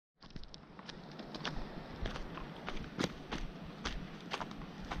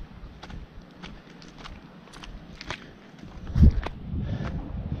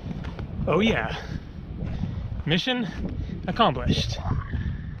Oh yeah, mission accomplished.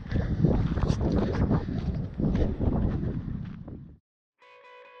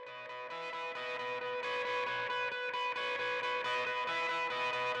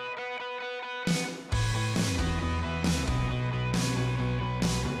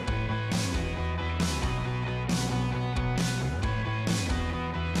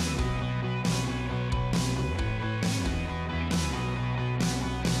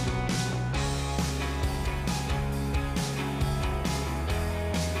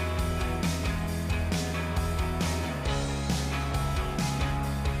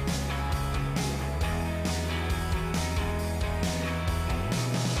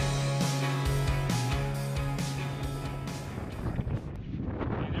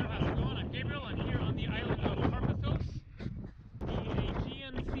 Gabriel, I'm here on the island of Karpathos. The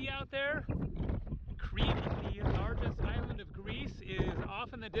Aegean Sea out there. Crete, the largest island of Greece, is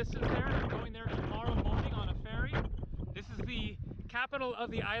off in the distance there. I'm going there tomorrow morning on a ferry. This is the capital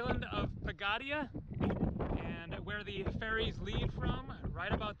of the island of Pagadia, and where the ferries leave from,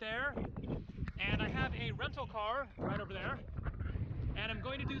 right about there. And I have a rental car right over there. And I'm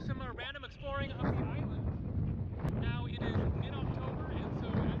going to do some random exploring of the island. Now it is mid-October, and so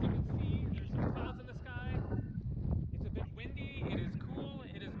as you can see, there's some clouds in the sky. It's a bit windy, it is cool,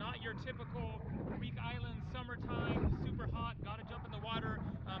 it is not your typical Greek island summertime, super hot, gotta jump in the water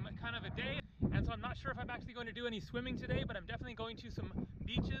kind of a day. And so I'm not sure if I'm actually going to do any swimming today, but I'm definitely going to some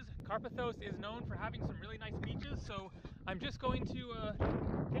beaches. Karpathos is known for having some really nice beaches, so I'm just going to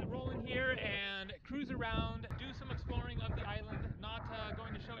get rolling here and cruise around, do some exploring of the island, not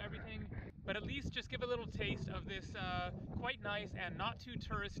going to show everything, but at least just give a little taste of this quite nice and not too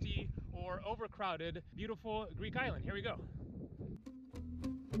touristy or overcrowded, beautiful Greek island. Here we go.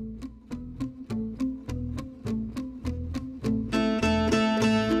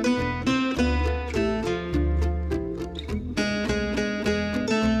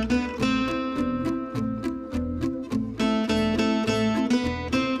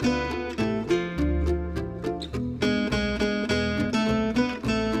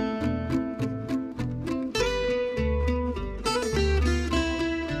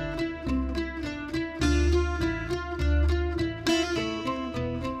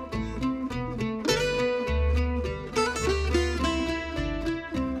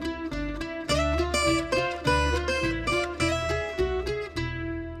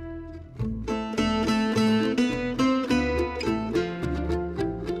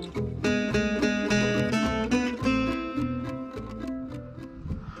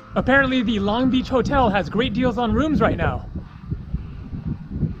 Apparently the Long Beach Hotel has great deals on rooms right now.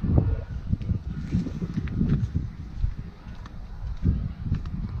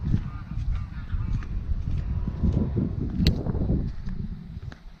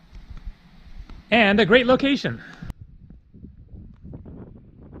 And a great location.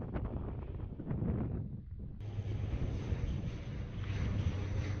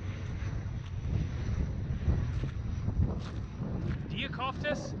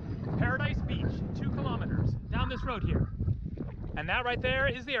 Paradise Beach, 2 kilometers down this road here. And that right there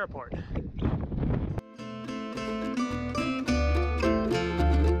is the airport.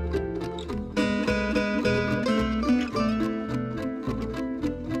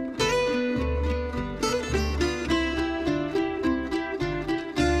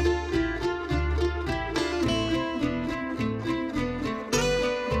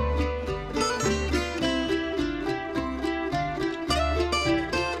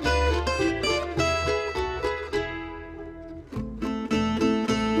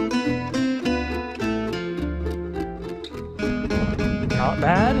 Not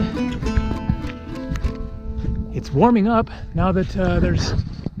bad. It's warming up now that there's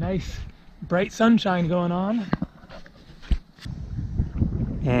nice bright sunshine going on.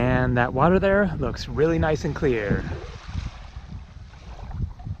 And that water there looks really nice and clear.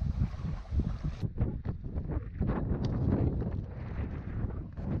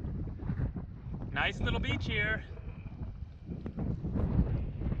 Nice little beach here.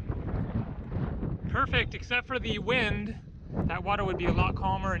 Perfect except for the wind. That water would be a lot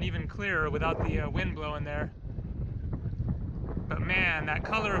calmer and even clearer without the wind blowing there. But man, that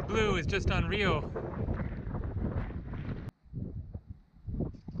color of blue is just unreal.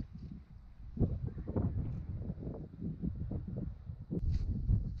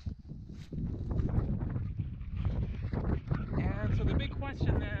 And so the big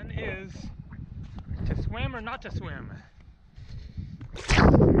question then is, to swim or not to swim?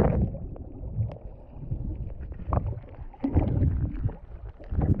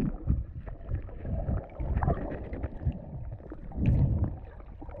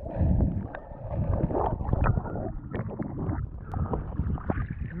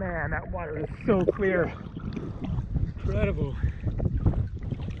 Man, that water is so clear. Incredible.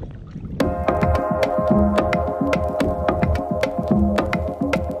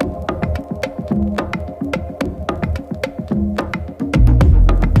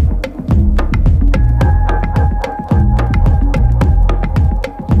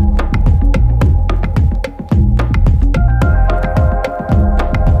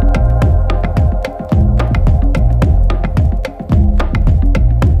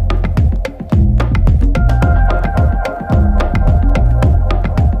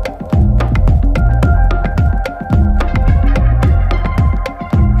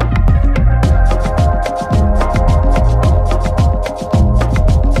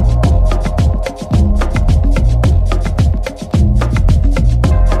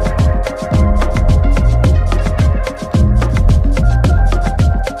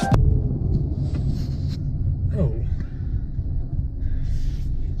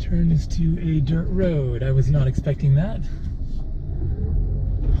 Turns to a dirt road. I was not expecting that.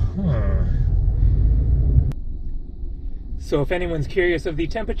 Huh. So if anyone's curious of the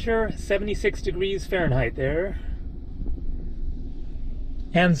temperature, 76 degrees Fahrenheit there.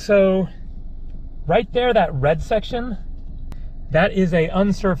 And so right there, that red section, that is a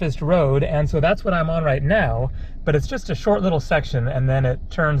unsurfaced road, and so that's what I'm on right now, but it's just a short little section, and then it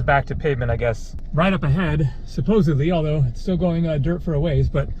turns back to pavement, I guess, right up ahead, supposedly, although it's still going dirt for a ways,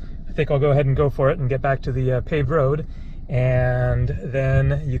 but I think I'll go ahead and go for it and get back to the paved road, and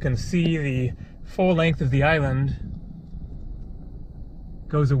then you can see the full length of the island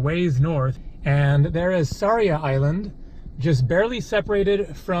goes a ways north, and there is Saria Island, just barely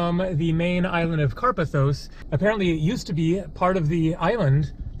separated from the main island of Karpathos. Apparently it used to be part of the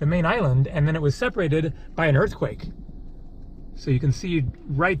island, the main island, and then it was separated by an earthquake. So you can see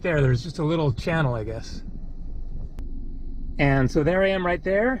right there, there's just a little channel, I guess. And so there I am right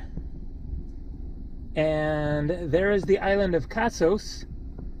there. And there is the island of Kassos.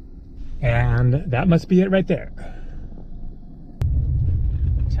 And that must be it right there.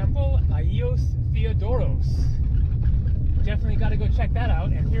 Temple Aios Theodoros. Definitely got to go check that out.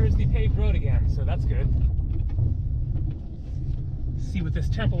 And here is the paved road again, so that's good. See what this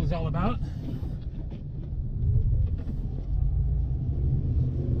temple is all about.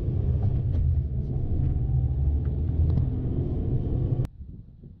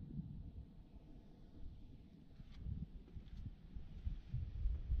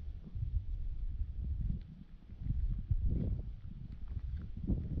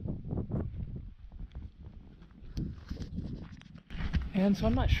 And so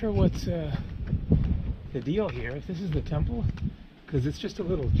I'm not sure what's the deal here, if this is the temple, because it's just a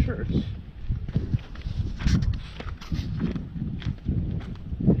little church.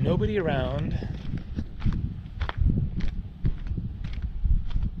 Nobody around.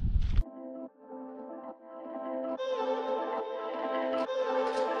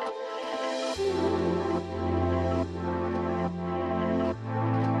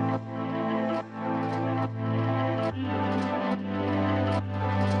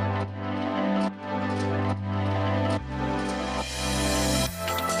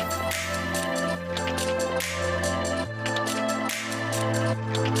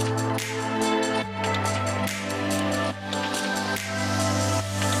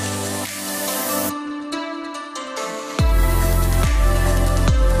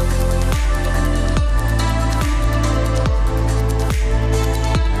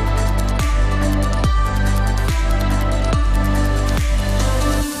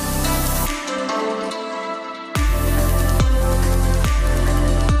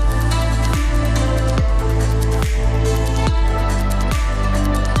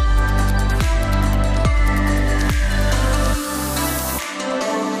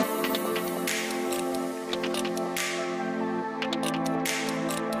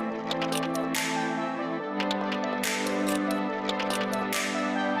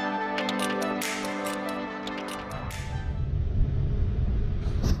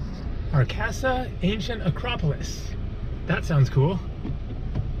 Arcasa Ancient Acropolis. That sounds cool.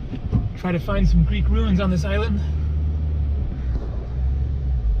 Try to find some Greek ruins on this island.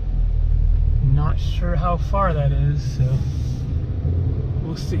 Not sure how far that is, so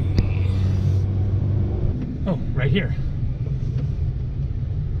we'll see. Oh, right here.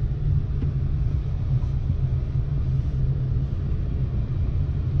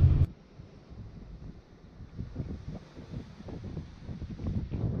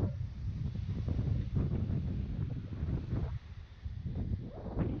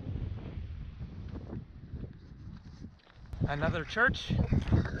 Another church,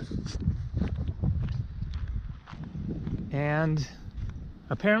 and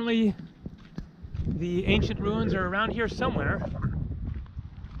Apparently, the ancient ruins are around here somewhere.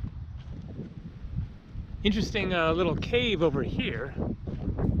 Interesting little cave over here.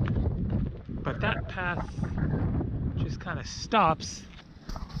 But that path just kind of stops.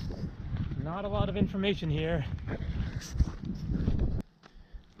 Not a lot of information here.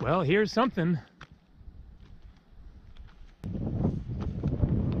 Well, here's something.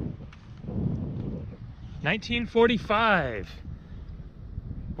 "1945.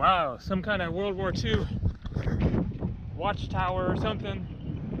 Wow, some kind of World War II watchtower or something.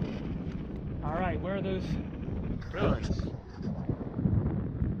 All right, where are those ruins?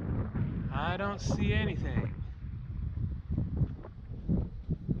 I don't see anything.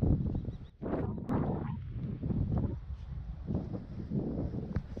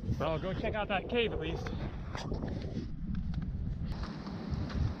 Well, I'll go check out that cave at least.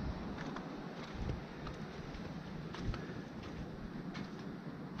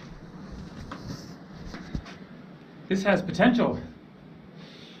 This has potential.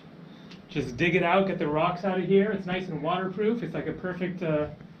 Just dig it out, get the rocks out of here. It's nice and waterproof. It's like a perfect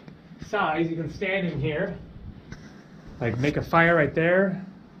size. You can stand in here, like make a fire right there,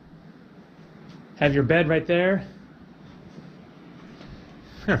 have your bed right there.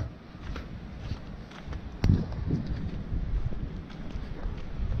 Huh.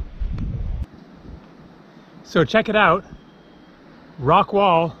 So check it out. Rock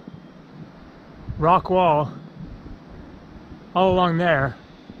wall, all along there.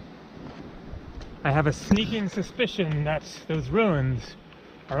 I have a sneaking suspicion that those ruins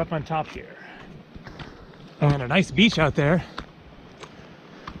are up on top here. And a nice beach out there.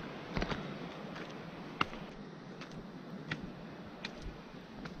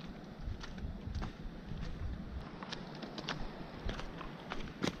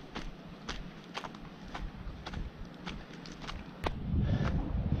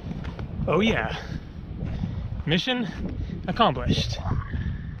 Oh yeah, mission accomplished.